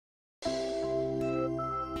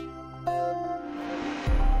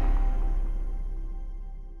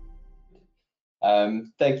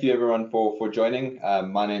Thank you everyone for joining.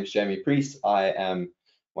 My name is Jamie Priest. I am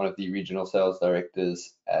one of the regional sales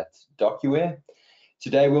directors at DocuWare.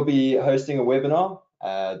 Today we'll be hosting a webinar.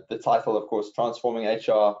 The title, of course, Transforming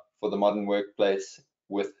HR for the Modern Workplace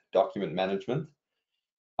with Document Management.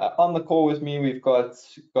 On the call with me, we've got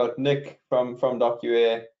Nick from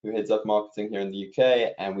DocuWare, who heads up marketing here in the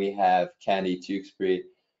UK, and we have Candy Tewksbury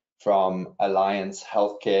from Alliance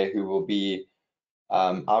Healthcare, who will be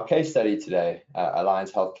our case study today.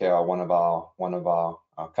 Alliance Healthcare are one of our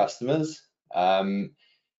customers, and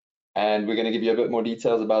we're going to give you a bit more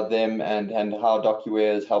details about them and how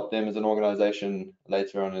DocuWare has helped them as an organization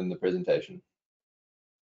later on in the presentation.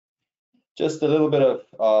 Just a little bit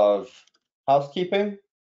of housekeeping.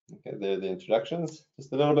 Okay, there are the introductions.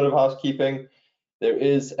 Just a little bit of housekeeping. There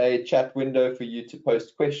is a chat window for you to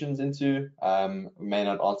post questions into. We may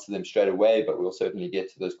not answer them straight away, but we'll certainly get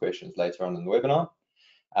to those questions later on in the webinar.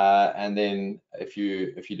 And then if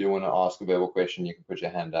you do want to ask a verbal question, you can put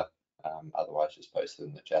your hand up. Otherwise, just post it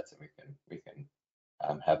in the chat, and we can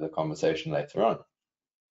have the conversation later on.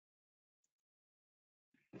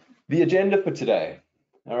 The agenda for today.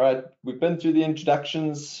 All right, we've been through the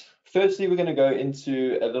introductions. Firstly, we're going to go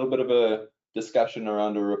into a little bit of a discussion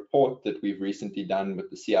around a report that we've recently done with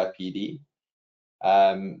the CIPD.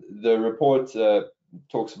 The report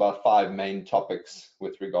talks about 5 main topics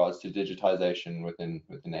with regards to digitization within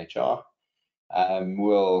HR.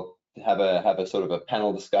 We'll have a sort of a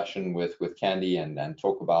panel discussion with Candy and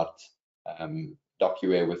talk about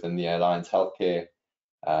DocuWare within the Alliance Healthcare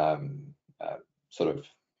sort of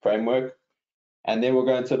framework. And then we'll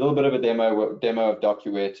go into a little bit of a demo of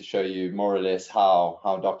DocuWare to show you more or less how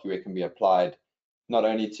DocuWare can be applied, not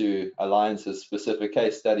only to Alliance's specific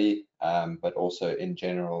case study, but also in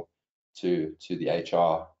general to the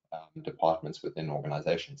HR departments within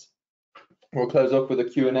organizations. We'll close off with a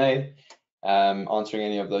Q&A, answering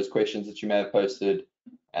any of those questions that you may have posted,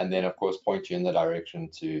 and then of course point you in the direction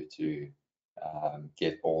to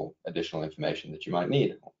get all additional information that you might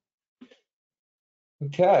need.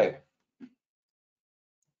 Okay.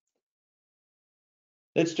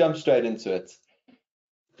 Let's jump straight into it.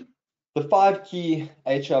 The 5 key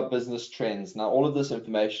HR business trends. Now, all of this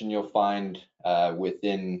information you'll find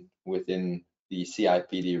within the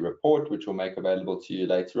CIPD report, which we'll make available to you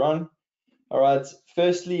later on. All right.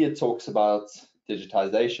 Firstly, it talks about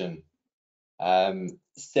digitization.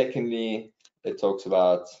 Secondly, it talks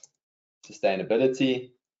about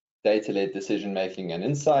sustainability, data-led decision-making and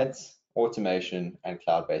insights, automation, and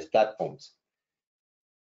cloud-based platforms.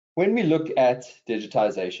 When we look at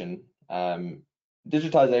digitization,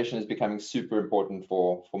 digitization is becoming super important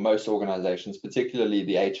for most organizations, particularly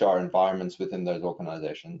the HR environments within those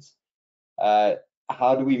organizations.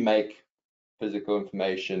 How do we make physical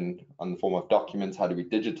information on the form of documents? How do we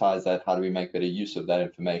digitize that? How do we make better use of that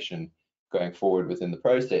information going forward within the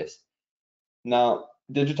process? Now,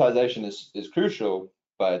 digitization is crucial,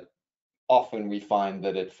 but often we find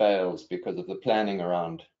that it fails because of the planning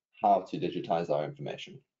around how to digitize our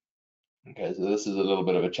information. Okay, so this is a little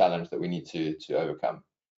bit of a challenge that we need to overcome,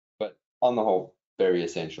 but on the whole, very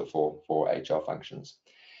essential for HR functions.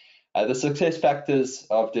 The success factors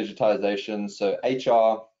of digitization. So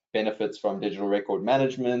HR benefits from digital record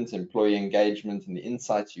management, employee engagement, and the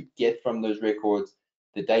insights you get from those records,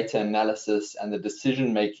 the data analysis, and the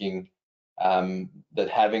decision making that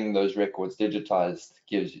having those records digitized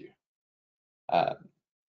gives you.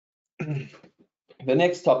 The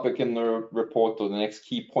next topic in the report, or the next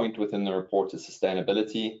key point within the report, is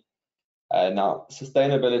sustainability. Now,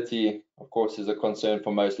 sustainability, of course, is a concern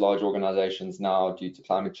for most large organizations now due to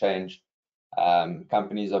climate change.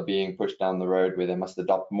 Companies are being pushed down the road where they must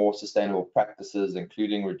adopt more sustainable practices,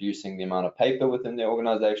 including reducing the amount of paper within their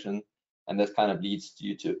organization. And this kind of leads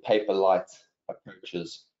you to paper-light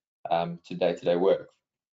approaches to day-to-day work.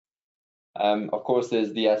 Of course,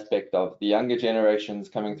 there's the aspect of the younger generations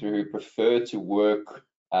coming through who prefer to work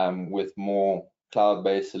with more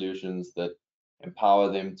cloud-based solutions that empower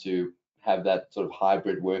them to have that sort of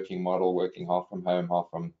hybrid working model, working half from home, half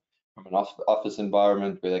from an office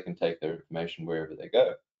environment where they can take their information wherever they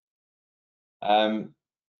go.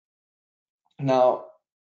 Now,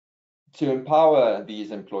 to empower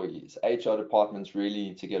these employees, HR departments really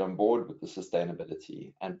need to get on board with the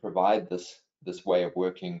sustainability and provide this way of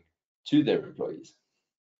working to their employees.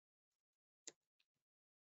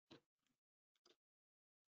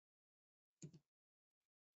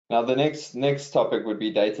 Now, the next topic would be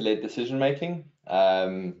data-led decision-making.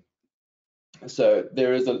 So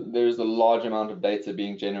there is a large amount of data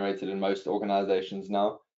being generated in most organizations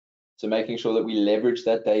now. So making sure that we leverage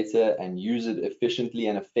that data and use it efficiently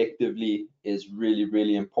and effectively is really,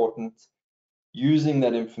 really important. using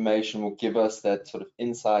that information will give us that sort of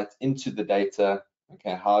insight into the data.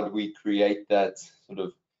 Okay, how do we create that sort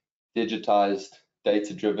of digitized,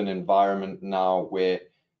 data-driven environment now where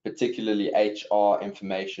particularly HR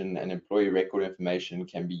information and employee record information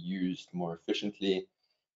can be used more efficiently?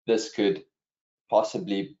 This could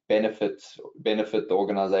possibly benefit the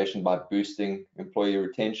organization by boosting employee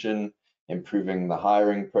retention, improving the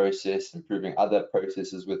hiring process, improving other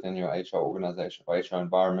processes within your HR organization or HR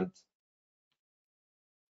environment.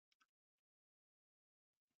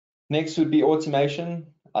 Next would be automation.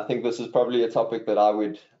 I think this is probably a topic that I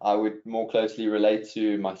would more closely relate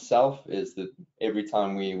to myself, is that every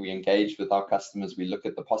time we engage with our customers, we look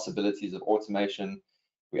at the possibilities of automation.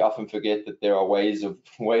 We often forget that there are ways of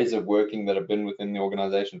working that have been within the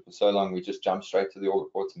organization for so long. We just jump straight to the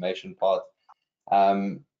automation part,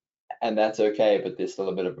 and that's okay, but there's still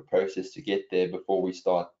a bit of a process to get there before we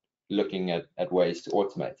start looking at ways to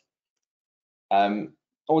automate.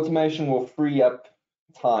 Automation will free up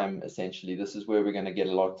time, essentially. This is where we're going to get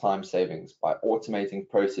a lot of time savings by automating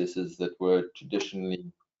processes that were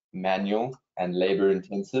traditionally manual and labor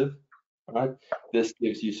intensive. Right? This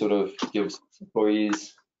gives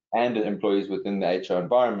employees and employees within the HR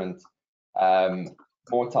environment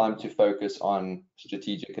more time to focus on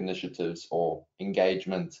strategic initiatives or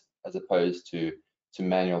engagement as opposed to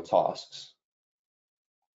manual tasks.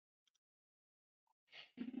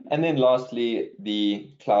 And then lastly,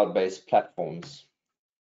 the cloud-based platforms.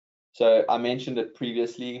 So I mentioned it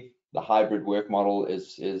previously, the hybrid work model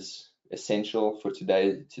is essential for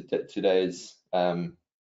today's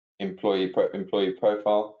employee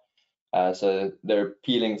profile. So they're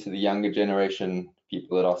appealing to the younger generation,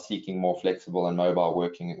 people that are seeking more flexible and mobile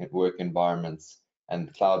work environments,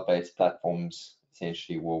 and cloud-based platforms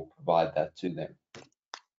essentially will provide that to them.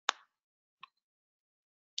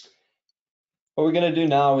 What we're going to do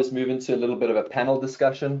now is move into a little bit of a panel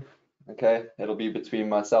discussion. Okay, it'll be between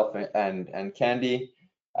myself and Candy.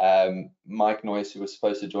 Mike Noyce, who was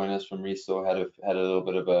supposed to join us from Restore, had a little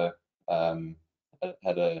bit of an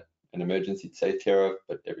emergency to take care of,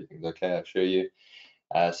 but everything's okay, I assure you.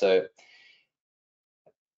 So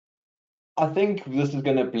I think this is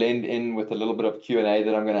going to blend in with a little bit of Q&A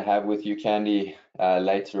that I'm going to have with you, Candy,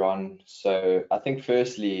 later on. So I think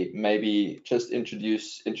firstly, maybe just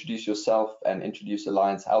introduce yourself and introduce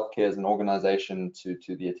Alliance Healthcare as an organization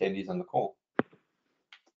to the attendees on the call.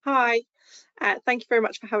 Hi, thank you very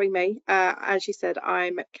much for having me. As you said,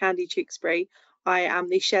 I'm Candy Tewksbury. I am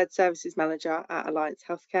the Shared Services Manager at Alliance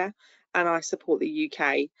Healthcare, and I support the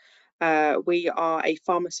UK. We are a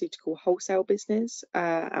pharmaceutical wholesale business,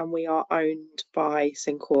 and we are owned by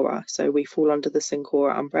Cencora, so we fall under the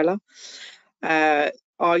Cencora umbrella. Our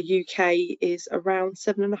UK is around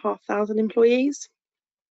 7,500 employees.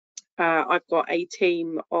 I've got a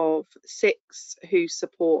team of 6 who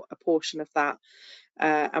support a portion of that,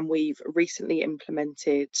 and we've recently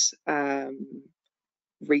implemented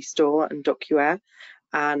Restore and DocuWare,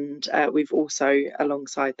 and we've also,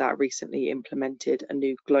 alongside that, recently implemented a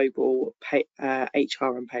new global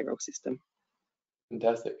HR and payroll system.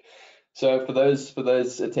 Fantastic. So for those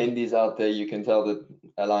attendees out there, you can tell that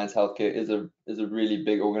Alliance Healthcare is a really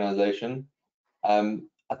big organization.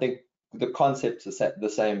 I think the concepts are the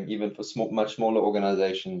same even for much smaller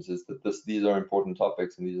organizations, is that these are important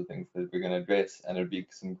topics and these are things that we're going to address, and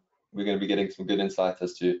we're going to be getting some good insight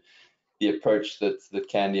as to the approach that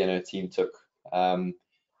Candy and her team took.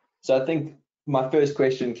 So I think my first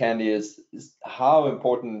question, Candy, is how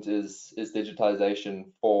important is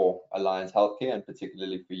digitization for Alliance Healthcare, and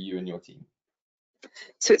particularly for you and your team?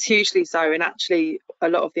 So it's hugely so, and actually a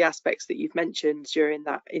lot of the aspects that you've mentioned during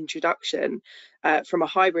that introduction, from a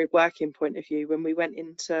hybrid working point of view, when we went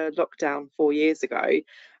into lockdown 4 years ago,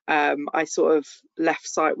 I sort of left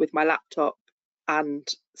site with my laptop and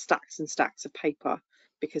stacks of paper,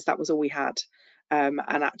 because that was all we had. And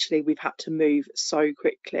actually we've had to move so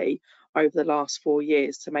quickly over the last 4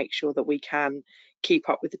 years to make sure that we can keep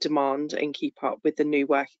up with the demand and keep up with the new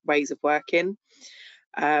ways of working.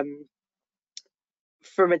 From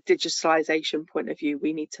a digitalization point of view,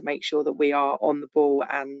 we need to make sure that we are on the ball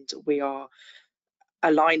and we are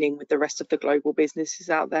aligning with the rest of the global businesses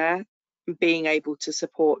out there, being able to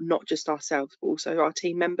support not just ourselves but also our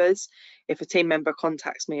team members. If a team member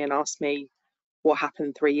contacts me and asks me what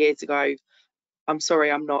happened 3 years ago, I'm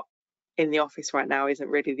sorry, I'm not in the office right now, isn't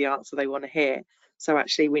really the answer they want to hear. So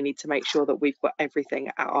actually we need to make sure that we've got everything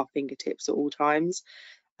at our fingertips at all times,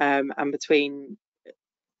 and between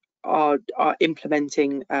are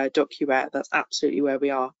implementing DocuWare, that's absolutely where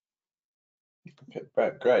we are.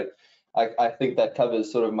 Okay, great. I think that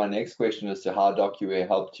covers sort of my next question as to how DocuWare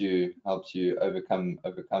helped you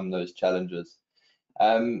overcome those challenges.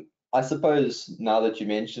 I suppose now that you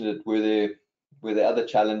mentioned it, were there other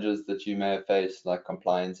challenges that you may have faced, like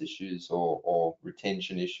compliance issues or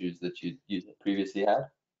retention issues that you previously had?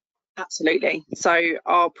 Absolutely. So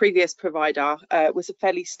our previous provider was a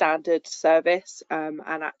fairly standard service, and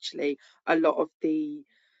actually a lot of the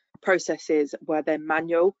processes were then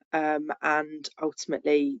manual, and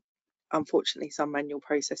ultimately, unfortunately, some manual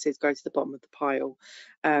processes go to the bottom of the pile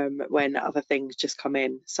when other things just come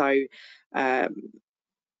in. So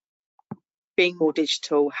being more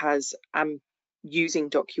digital has using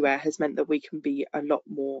DocuWare has meant that we can be a lot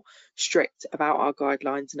more strict about our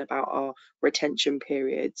guidelines and about our retention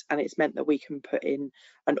periods, and it's meant that we can put in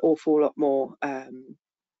an awful lot more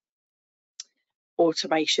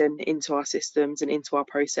automation into our systems and into our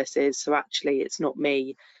processes. So actually it's not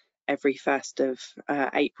me every 1st of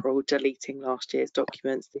April deleting last year's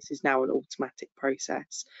documents. This is now an automatic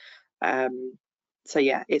process. So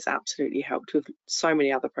yeah, it's absolutely helped with so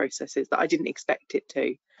many other processes that I didn't expect it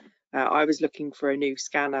to. I was looking for a new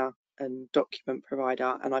scanner and document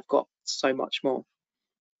provider, and I've got so much more.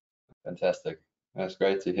 Fantastic. That's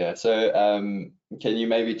great to hear. So can you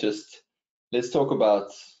maybe let's talk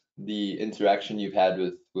about the interaction you've had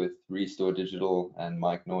with Restore Digital and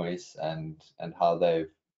Mike Noyce and how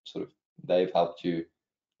they've helped you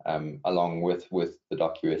along with the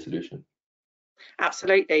DocuWare solution.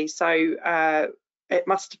 Absolutely. So it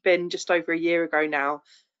must have been just over a year ago now.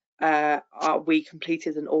 We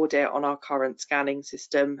completed an audit on our current scanning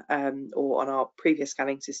system or on our previous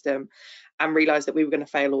scanning system, and realised that we were going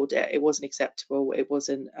to fail audit. It wasn't acceptable, it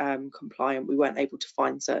wasn't compliant, we weren't able to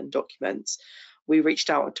find certain documents. We reached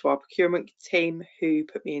out to our procurement team, who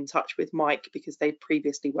put me in touch with Mike because they'd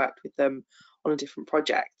previously worked with them on a different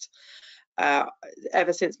project.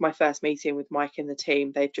 Ever since my first meeting with Mike and the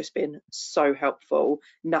team, they've just been so helpful.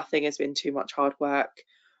 Nothing has been too much hard work.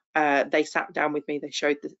 They sat down with me, they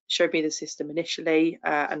showed me the system initially,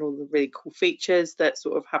 and all the really cool features that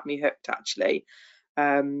sort of had me hooked actually.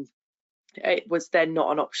 It was then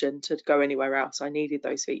not an option to go anywhere else. I needed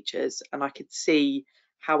those features and I could see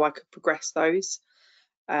how I could progress those.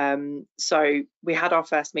 So we had our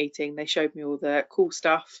first meeting, they showed me all the cool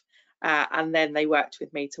stuff, and then they worked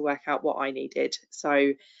with me to work out what I needed.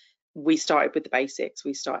 So we started with the basics.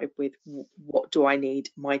 We started with, what do I need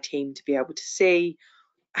my team to be able to see?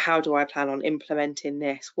 How do I plan on implementing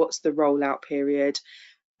this? What's the rollout period?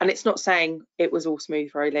 And it's not saying it was all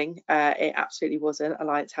smooth rolling. It absolutely wasn't.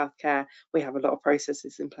 Alliance Healthcare, we have a lot of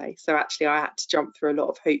processes in place. So actually I had to jump through a lot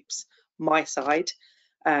of hoops my side,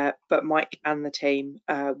 but Mike and the team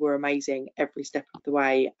were amazing every step of the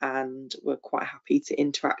way, and were quite happy to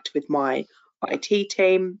interact with my IT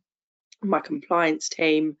team, my compliance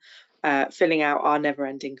team, filling out our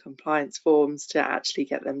never-ending compliance forms to actually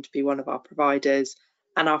get them to be one of our providers,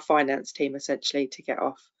 and our finance team essentially to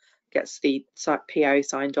gets the PO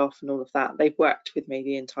signed off and all of that. They've worked with me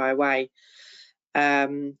the entire way.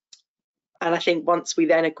 And I think once we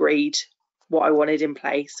then agreed what I wanted in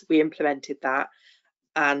place, we implemented that,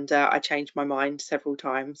 and I changed my mind several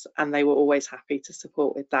times, and they were always happy to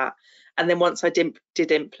support with that. And then once I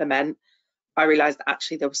did implement, I realised that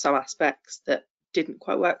actually there were some aspects that didn't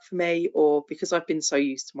quite work for me, or because I've been so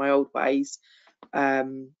used to my old ways,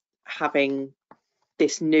 having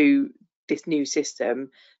this new system,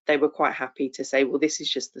 they were quite happy to say, well, this is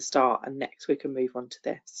just the start, and next we can move on to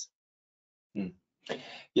this.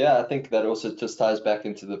 Yeah, I think that also just ties back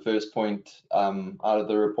into the first point out of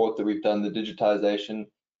the report that we've done, the digitization.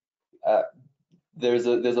 There's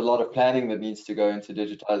a lot of planning that needs to go into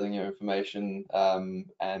digitizing your information,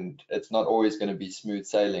 and it's not always going to be smooth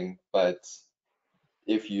sailing, but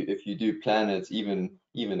if you do plan it even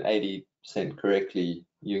 80% correctly,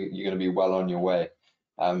 you're going to be well on your way.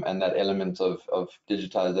 And that element of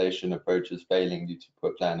digitization approaches failing due to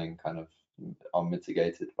poor planning kind of are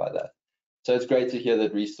mitigated by that. So it's great to hear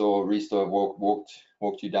that Restore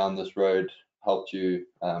walked you down this road, helped you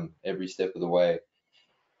every step of the way.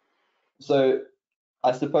 So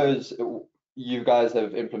I suppose you guys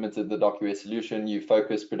have implemented the DocuWare solution. You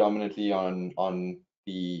focus predominantly on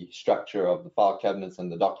the structure of the file cabinets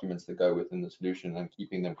and the documents that go within the solution, and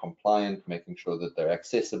keeping them compliant, making sure that they're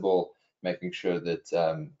accessible, making sure that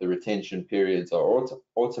the retention periods are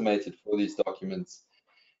automated for these documents.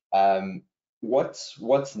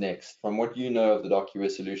 What's next? From what you know of the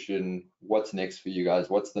DocuWare solution, what's next for you guys?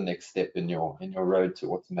 What's the next step in your road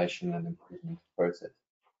to automation and improvement process?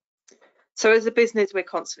 So as a business, we're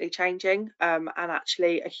constantly changing, and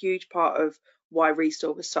actually a huge part of why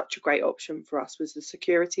Restore was such a great option for us was the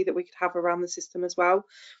security that we could have around the system as well.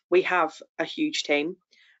 We have a huge team,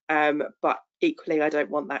 but equally I don't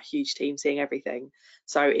want that huge team seeing everything.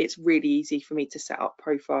 So it's really easy for me to set up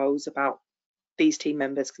profiles about these team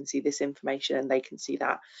members can see this information and they can see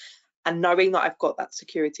that. And knowing that I've got that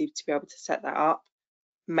security to be able to set that up,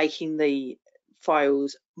 making the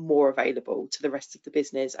files more available to the rest of the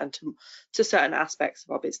business and to certain aspects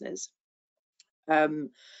of our business.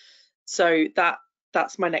 So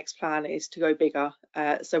that's my next plan, is to go bigger.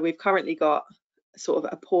 So we've currently got sort of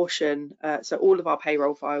a portion, so all of our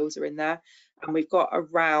payroll files are in there, and we've got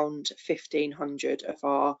around 1,500 of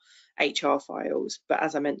our HR files. But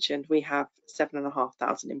as I mentioned, we have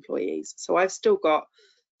 7,500 employees. So I've still got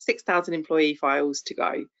 6,000 employee files to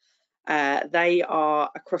go. They are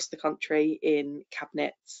across the country in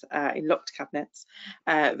cabinets, in locked cabinets,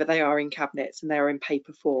 but they are in cabinets and they're in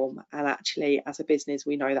paper form. And actually, as a business,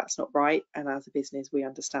 we know that's not right. And as a business, we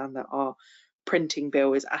understand that our printing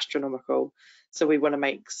bill is astronomical. So we want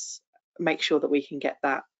to make sure that we can get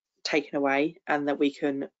that taken away and that we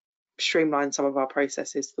can streamline some of our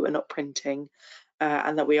processes so that we're not printing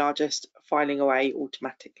and that we are just filing away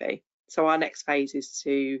automatically. So our next phase is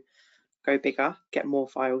to go bigger, get more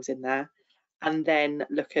files in there, and then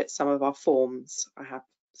look at some of our forms. I have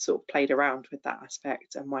sort of played around with that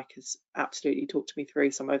aspect, and Mike has absolutely talked me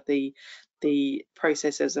through some of the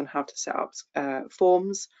processes and how to set up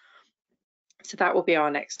forms. So that will be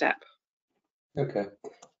our next step. Okay.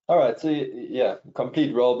 All right. So yeah,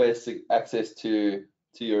 complete role-based access to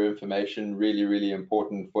your information, really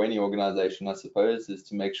important for any organization, I suppose, is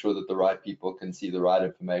to make sure that the right people can see the right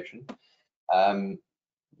information.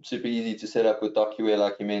 Super easy to set up with DocuWare,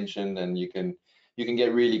 like you mentioned, and you can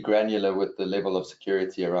get really granular with the level of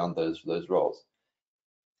security around those roles.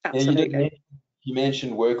 Absolutely. You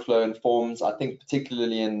mentioned workflow and forms. I think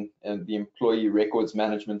particularly in the employee records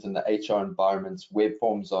management and the HR environments, web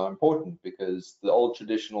forms are important, because the old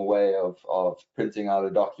traditional way of printing out a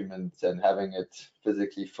document and having it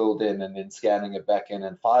physically filled in and then scanning it back in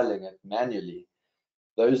and filing it manually,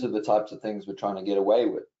 those are the types of things we're trying to get away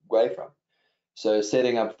from. So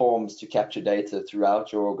setting up forms to capture data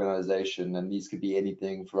throughout your organization, and these could be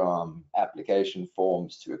anything from application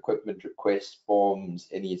forms to equipment request forms,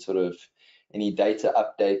 any data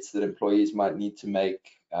updates that employees might need to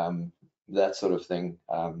make, that sort of thing.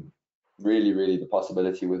 Really the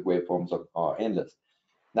possibility with web forms are endless.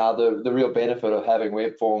 Now, the real benefit of having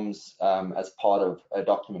web forms as part of a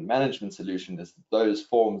document management solution is that those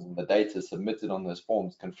forms and the data submitted on those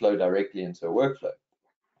forms can flow directly into a workflow,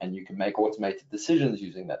 and you can make automated decisions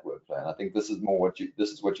using that workflow. And I think this is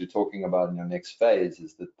what you're talking about in your next phase,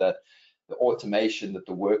 is that the automation that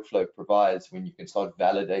the workflow provides, when you can start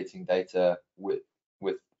validating data with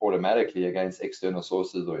automatically against external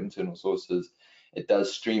sources or internal sources, it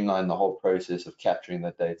does streamline the whole process of capturing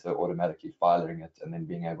that data, automatically filing it, and then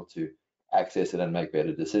being able to access it and make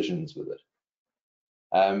better decisions with it.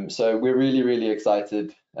 So we're really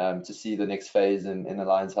excited to see the next phase in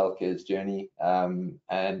Alliance Healthcare's journey, and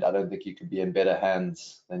I don't think you could be in better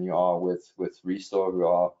hands than you are with Restore, who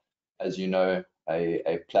are, as you know,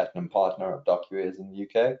 a platinum partner of DocuWare's in the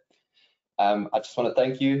UK. I just want to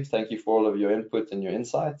thank you for all of your input and your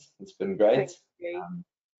insights. It's been great. Thank you.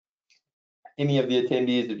 Any of the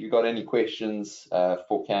attendees, if you've got any questions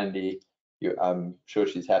for Candy, I'm sure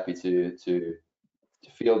she's happy to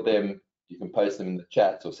field them. You can post them in the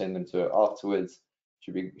chat or send them to her afterwards.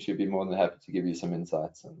 She'd be more than happy to give you some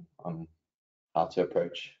insights on how to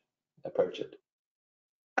approach it.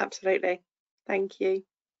 Absolutely. Thank you.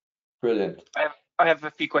 Brilliant. I have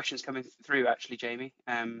a few questions coming through, actually, Jamie.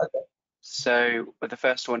 Okay. So the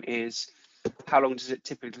first one is, how long does it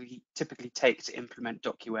typically take to implement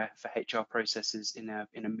DocuWare for HR processes in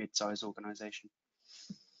a mid-sized organization?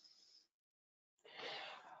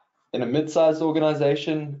 In a mid-sized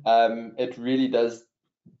organization, it really does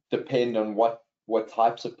depend on what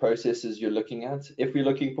types of processes you're looking at. If you're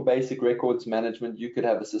looking for basic records management, you could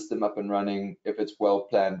have a system up and running, if it's well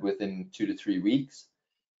planned, within 2 to 3 weeks.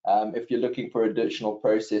 If you're looking for additional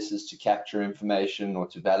processes to capture information or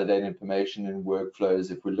to validate information in workflows,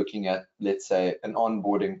 if we're looking at, let's say, an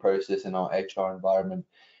onboarding process in our HR environment,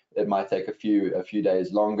 it might take a few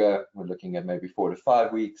days longer. We're looking at maybe 4 to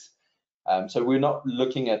 5 weeks. So we're not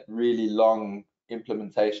looking at really long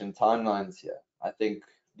implementation timelines here. I think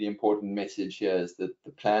the important message here is that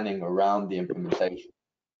the planning around the implementation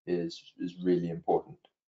is really important.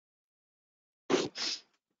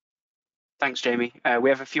 Thanks, Jamie. We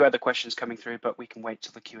have a few other questions coming through, but we can wait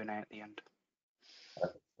till the Q&A at the end.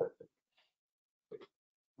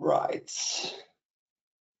 Right.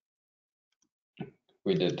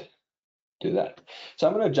 We did do that. So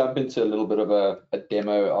I'm going to jump into a little bit of a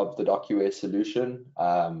demo of the DocuWare solution.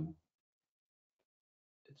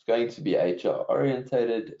 It's going to be HR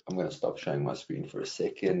orientated. I'm going to stop showing my screen for a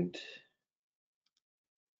second.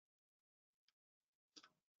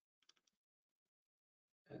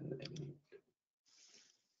 And then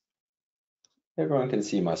everyone can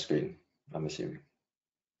see my screen, I'm assuming.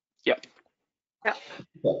 Yep. Yep.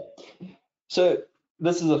 Yeah. So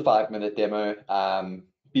this is a 5-minute demo.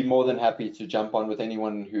 Be more than happy to jump on with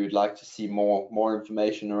anyone who'd like to see more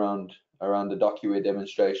information around the DocuWare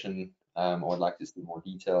demonstration, or would like to see more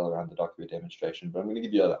detail around the DocuWare demonstration. But I'm going to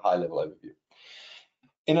give you a high-level overview.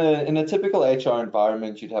 In a typical HR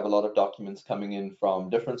environment, you'd have a lot of documents coming in from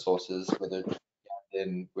different sources, whether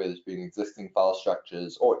it's being existing file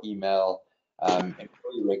structures or email.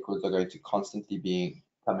 Employee records are going to constantly be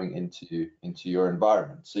coming into your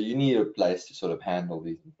environment. So you need a place to sort of handle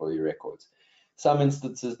these employee records. Some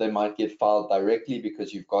instances they might get filed directly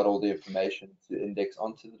because you've got all the information to index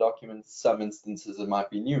onto the documents. Some instances it might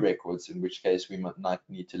be new records, in which case we might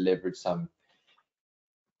need to leverage some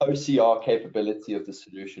OCR capability of the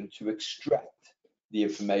solution to extract the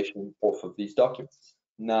information off of these documents.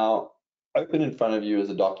 Now, open in front of you is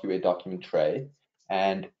a DocuWare document tray,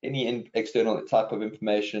 and any external type of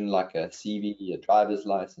information like a CV, a driver's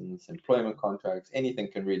license, employment contracts, anything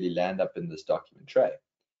can really land up in this document tray.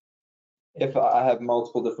 If I have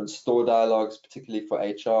multiple different store dialogues, particularly for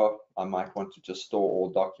HR, I might want to just store all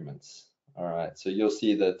documents. All right, so you'll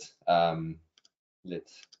see that,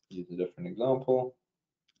 let's use a different example.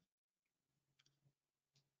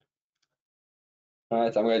 All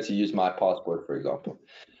right, I'm going to use my passport, for example.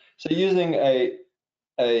 So using a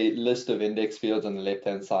list of index fields on the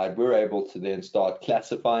left-hand side, we're able to then start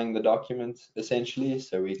classifying the document, essentially.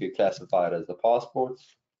 So we could classify it as a passport.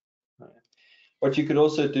 All right. What you could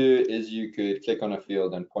also do is you could click on a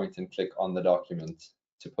field and point and click on the document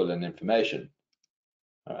to pull in information.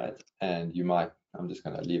 All right, and you might, I'm just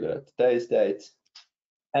going to leave it at today's date.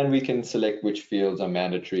 And we can select which fields are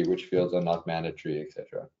mandatory, which fields are not mandatory,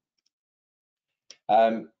 etc.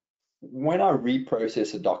 When I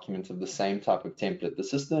reprocess a document of the same type of template, the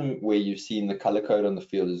system where you've seen the color code on the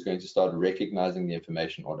field is going to start recognizing the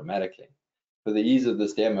information automatically. For the ease of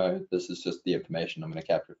this demo, this is just the information I'm going to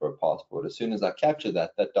capture for a passport. As soon as I capture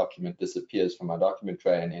that, that document disappears from my document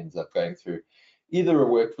tray and ends up going through either a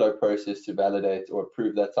workflow process to validate or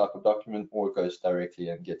approve that type of document, or it goes directly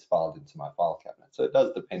and gets filed into my file cabinet. So it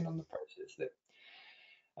does depend on the process there.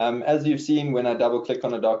 As you've seen, when I double click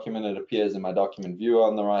on a document, it appears in my document viewer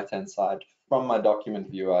on the right-hand side. From my document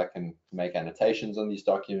viewer, I can make annotations on these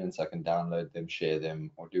documents. I can download them, share them,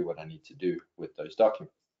 or do what I need to do with those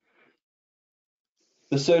documents.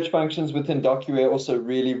 The search functions within DocuWare are also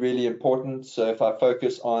really, really important. So if I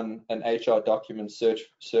focus on an HR document search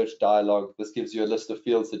dialog, this gives you a list of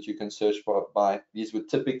fields that you can search for by. These would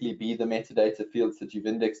typically be the metadata fields that you've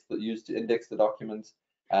used to index the document.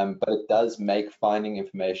 But it does make finding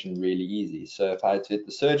information really easy. So if I had to hit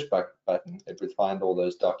the search button, it would find all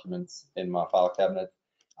those documents in my file cabinet.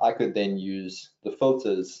 I could then use the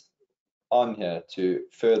filters on here to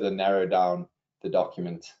further narrow down the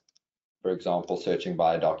document. For example, searching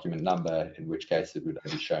by a document number, in which case it would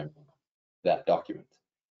only show that document.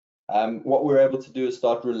 What we're able to do is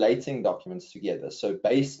start relating documents together. So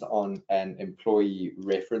based on an employee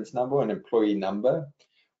reference number, an employee number,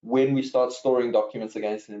 when we start storing documents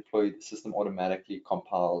against an employee, the system automatically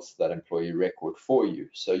compiles that employee record for you.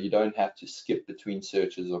 So you don't have to skip between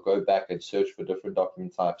searches or go back and search for different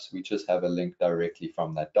document types. We just have a link directly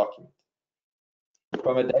from that document.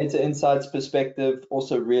 From a data insights perspective,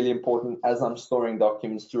 also really important, as I'm storing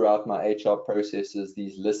documents throughout my HR processes,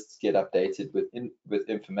 these lists get updated with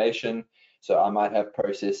information. So I might have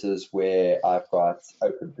processes where I've got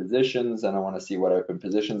open positions and I want to see what open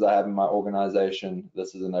positions I have in my organization.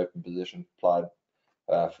 This is an open position applied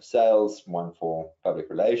for sales, one for public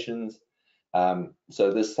relations.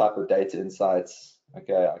 So this type of data insights,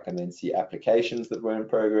 okay, I can then see applications that were in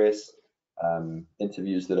progress,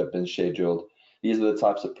 interviews that have been scheduled. These are the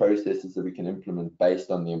types of processes that we can implement based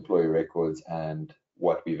on the employee records and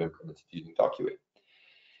what we've implemented using DocuWare.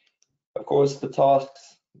 Of course, the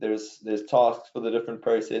tasks, there's tasks for the different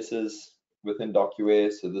processes within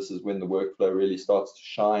DocuWare. So this is when the workflow really starts to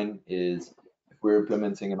shine, is if we're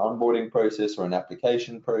implementing an onboarding process or an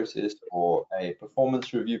application process or a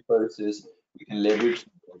performance review process, we can leverage the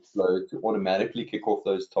workflow to automatically kick off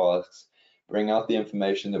those tasks, bring out the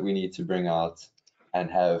information that we need to bring out, and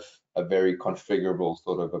have a very configurable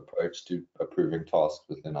sort of approach to approving tasks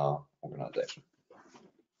within our organization.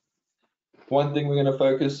 One thing we're going to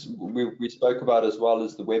focus, we spoke about as well,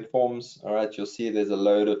 is the web forms. All right, you'll see there's a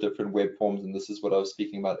load of different web forms, and this is what I was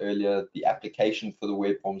speaking about earlier. The application for the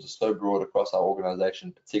web forms is so broad across our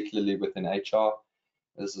organization, particularly within HR.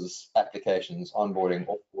 This is applications, onboarding,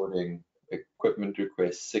 offboarding, equipment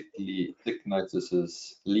requests, sick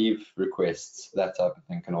notices, leave requests, that type of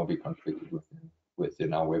thing can all be configured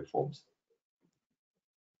within our web forms.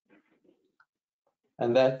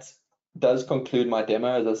 And that does conclude my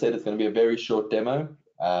demo. As I said, it's going to be a very short demo,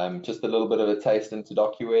 just a little bit of a taste into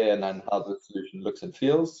DocuWare and then how the solution looks and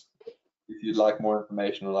feels. If you'd like more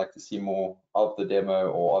information or like to see more of the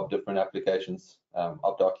demo or of different applications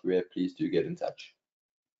of DocuWare, please do get in touch.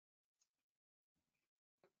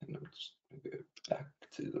 And I'm just going to go back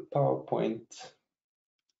to the PowerPoint.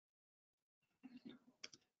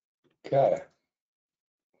 Okay.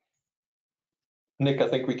 Nick, I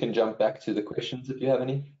think we can jump back to the questions if you have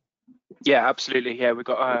any. Yeah, absolutely. Yeah, we've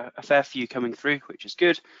got a fair few coming through, which is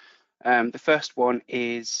good. The first one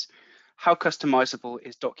is, how customizable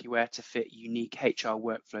is DocuWare to fit unique HR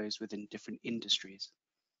workflows within different industries?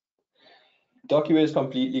 DocuWare is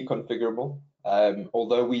completely configurable.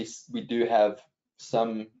 Although we do have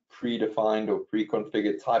some predefined or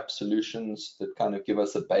pre-configured type solutions that kind of give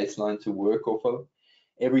us a baseline to work off of.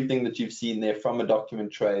 Everything that you've seen there, from a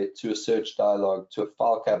document tray to a search dialog to a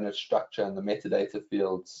file cabinet structure and the metadata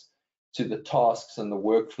fields to the tasks and the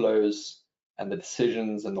workflows and the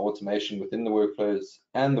decisions and the automation within the workflows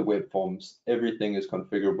and the web forms, everything is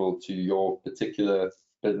configurable to your particular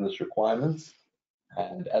business requirements.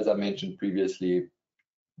 And as I mentioned previously,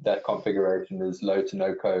 that configuration is low to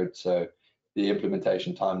no code, so the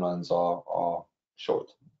implementation timelines are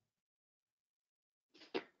short.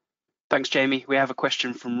 Thanks, Jamie. We have a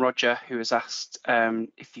question from Roger, who has asked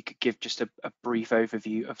if you could give just a brief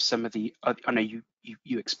overview of some of the, I know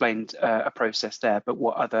you explained a process there, but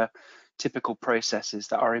what other typical processes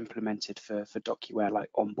that are implemented for DocuWare, like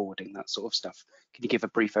onboarding, that sort of stuff? Can you give a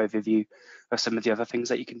brief overview of some of the other things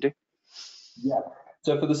that you can do? Yeah.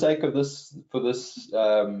 So for the sake of this, for this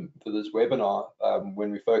webinar,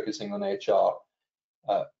 when we're focusing on HR,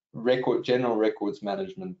 general records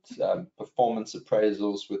management, performance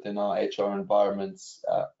appraisals within our HR environments,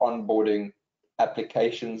 onboarding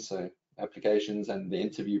applications, so applications and the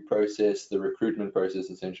interview process, the recruitment process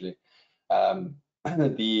essentially.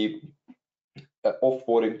 The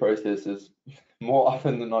offboarding process is more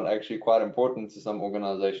often than not actually quite important to some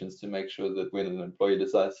organizations, to make sure that when an employee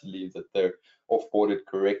decides to leave, that they're offboarded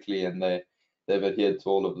correctly and they've adhered to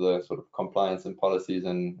all of the sort of compliance and policies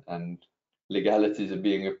and legalities of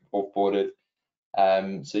being offboarded.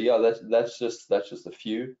 So yeah, that's just a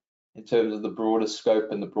few. In terms of the broader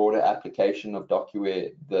scope and the broader application of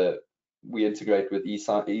DocuWare, we integrate with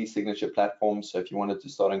e-signature platforms. So if you wanted to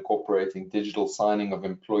start incorporating digital signing of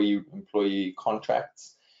employee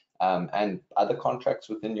contracts and other contracts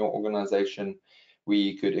within your organization,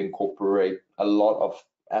 we could incorporate a lot of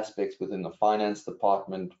aspects within the finance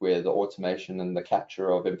department, where the automation and the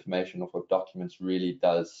capture of information off of documents really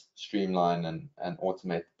does streamline and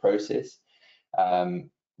automate the process.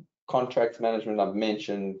 Contracts management, I've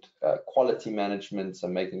mentioned, quality management, so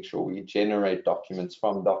making sure we generate documents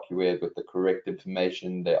from DocuWare with the correct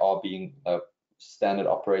information. They are being standard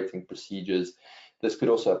operating procedures. This could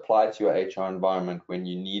also apply to your HR environment when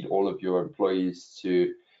you need all of your employees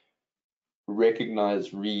to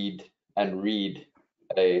recognize, read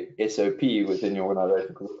a SOP within your organization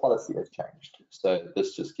because the policy has changed. So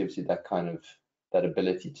this just gives you that kind of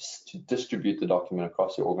ability to distribute the document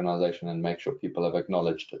across your organization and make sure people have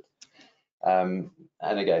acknowledged it. And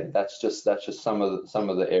again, that's just some of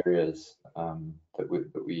the areas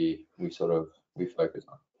that we focus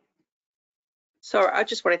on. So I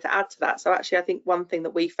just wanted to add to that. So actually, I think one thing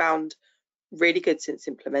that we found really good since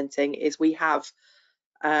implementing is we have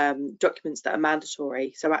documents that are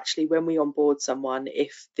mandatory. So actually, when we onboard someone,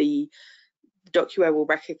 if the DocuWare will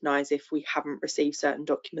recognize if we haven't received certain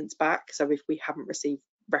documents back. So if we haven't received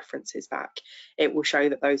references back, it will show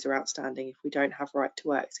that those are outstanding. If we don't have right to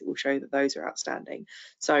works, it will show that those are outstanding.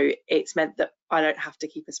 So it's meant that I don't have to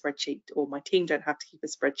keep a spreadsheet, or my team don't have to keep a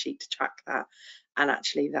spreadsheet to track that. And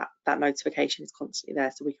actually that notification is constantly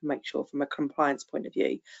there, so we can make sure from a compliance point of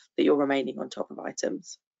view that you're remaining on top of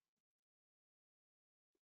items.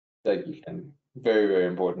 Thank you, Ken. Very, very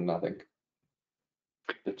important, I think.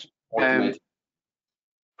 It's automated.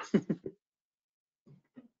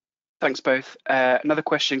 Thanks both. Another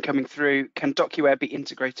question coming through: can DocuWare be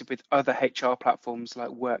integrated with other HR platforms like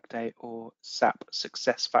Workday or SAP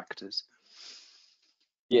SuccessFactors?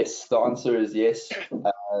 Yes, the answer is yes.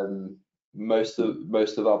 Most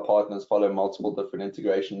of our partners follow multiple different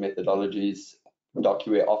integration methodologies.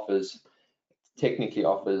 DocuWare offers technically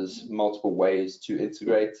offers multiple ways to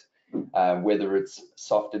integrate, whether it's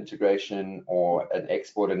soft integration or an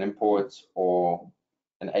export and import or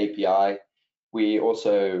an API. We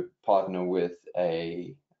also partner with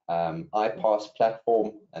a iPass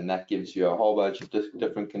platform, and that gives you a whole bunch of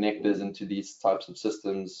different connectors into these types of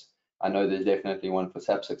systems. I know there's definitely one for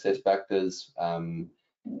SAP SuccessFactors.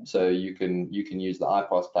 So you can use the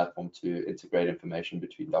iPass platform to integrate information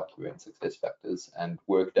between DocuWare and SuccessFactors, and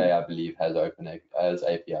Workday, I believe, has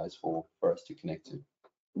APIs for us to connect to.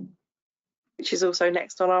 Which is also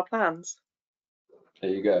next on our plans.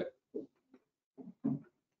 There you go.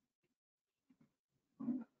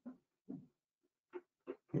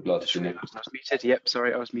 I was muted. Yep,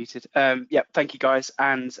 sorry, I was muted. Yep, thank you guys.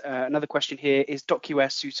 And another question here, is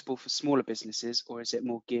DocuWare suitable for smaller businesses, or is it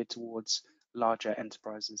more geared towards larger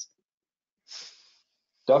enterprises?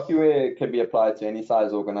 DocuWare can be applied to any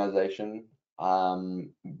size organization,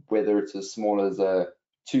 whether it's as small as a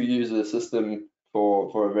 2-user system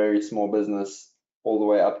for a very small business, all the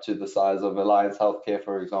way up to the size of Alliance Healthcare,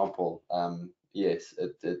 for example. Yes,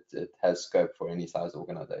 it has scope for any size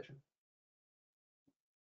organization.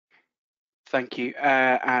 Thank you.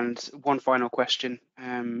 And one final question.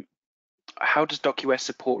 How does DocuWare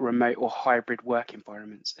support remote or hybrid work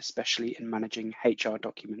environments, especially in managing HR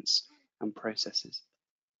documents and processes?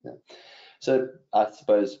 Yeah. So I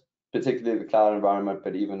suppose particularly the cloud environment,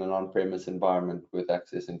 but even an on-premise environment with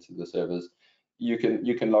access into the servers, you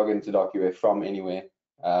can log into DocuWare from anywhere,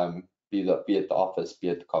 be at the office, be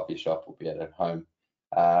at the coffee shop, or be at home.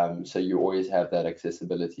 So you always have that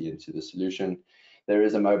accessibility into the solution. There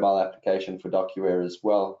is a mobile application for DocuWare as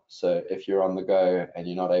well. So if you're on the go and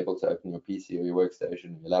you're not able to open your PC or your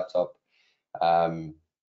workstation or your laptop,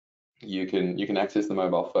 you can access the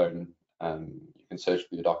mobile phone. You can search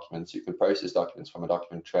for your documents. You can process documents from a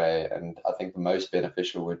document tray. And I think the most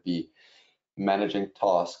beneficial would be managing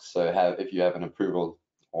tasks. So if you have an approval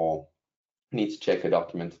or need to check a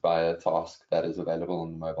document by a task, that is available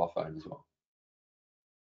on the mobile phone as well.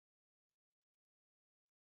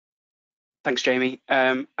 Thanks, Jamie.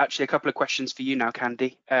 Actually, a couple of questions for you now,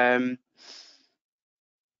 Candy.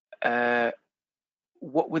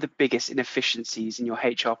 What were the biggest inefficiencies in your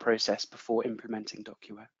HR process before implementing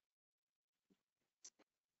DocuWare?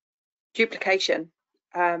 Duplication.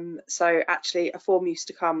 So actually a form used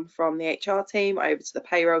to come from the HR team over to the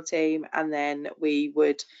payroll team, and then we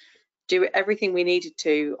would do everything we needed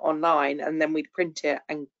to online, and then we'd print it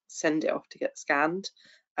and send it off to get scanned,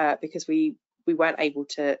 because we weren't able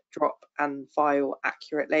to drop and file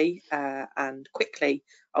accurately and quickly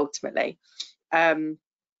ultimately.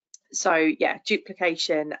 So yeah,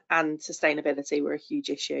 duplication and sustainability were a huge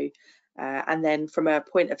issue. And then from a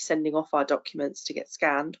point of sending off our documents to get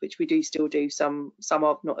scanned, which we do still do some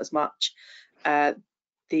of, not as much,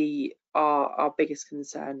 our biggest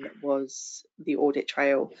concern was the audit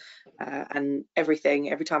trail, and every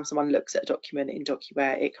time someone looks at a document in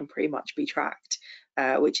DocuWare, it can pretty much be tracked,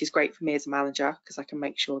 which is great for me as a manager, because I can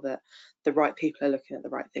make sure that the right people are looking at the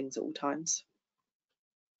right things at all times.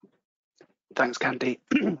 Thanks, Candy.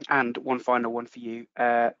 And one final one for you.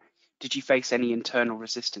 Did you face any internal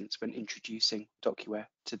resistance when introducing DocuWare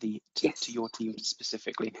to Yes. to your team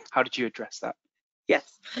specifically? How did you address that?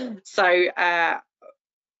 Yes. So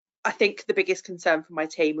I think the biggest concern for my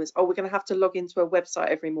team was, we're going to have to log into a website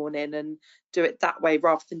every morning and do it that way,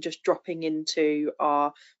 rather than just dropping into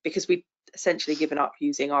because we've essentially given up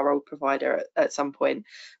using our old provider at some point.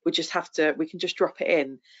 We can just drop it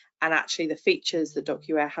in. And actually the features that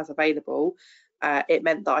DocuWare has available, it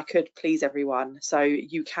meant that I could please everyone. So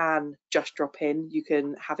you can just drop in, you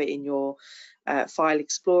can have it in your file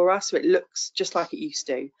explorer, so it looks just like it used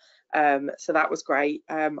to. So that was great.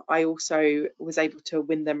 I also was able to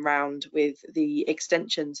win them round with the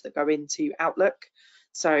extensions that go into Outlook.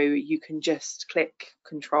 So you can just click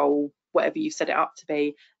Control, whatever you set it up to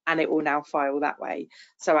be, and it will now file that way.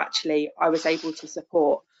 So actually I was able to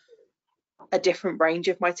support a different range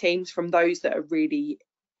of my teams, from those that are really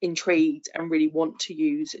intrigued and really want to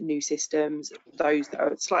use new systems, those that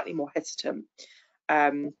are slightly more hesitant,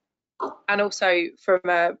 and also from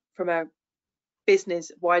a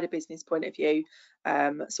wider business point of view,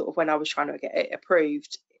 sort of when I was trying to get it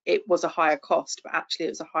approved, it was a higher cost, but actually it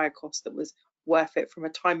was a higher cost that was worth it from a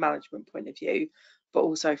time management point of view, but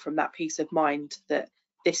also from that peace of mind that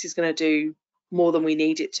this is going to do more than we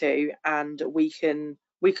need it to, and we can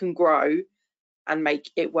grow and make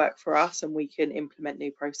it work for us, and we can implement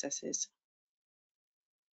new processes.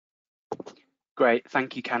 Great,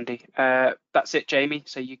 thank you, Candy. That's it, Jamie.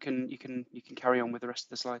 So you can carry on with the rest of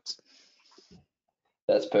the slides.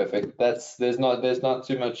 That's perfect. There's not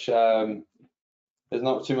too much there's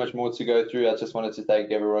not too much more to go through. I just wanted to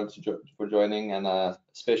thank everyone for joining, and a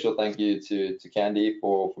special thank you to Candy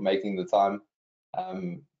for making the time.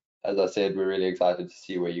 As I said, we're really excited to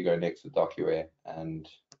see where you go next with DocuWare. And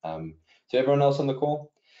to everyone else on the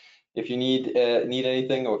call, if you need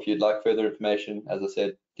anything, or if you'd like further information, as I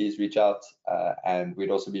said, please reach out. And we'd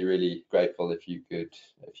also be really grateful if you could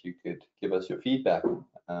give us your feedback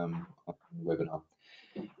on the webinar.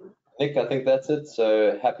 Nick, I think that's it.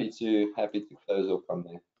 So happy to close off from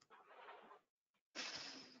there.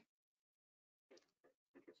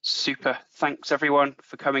 Super. Thanks everyone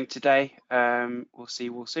for coming today. We'll see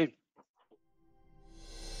you all soon.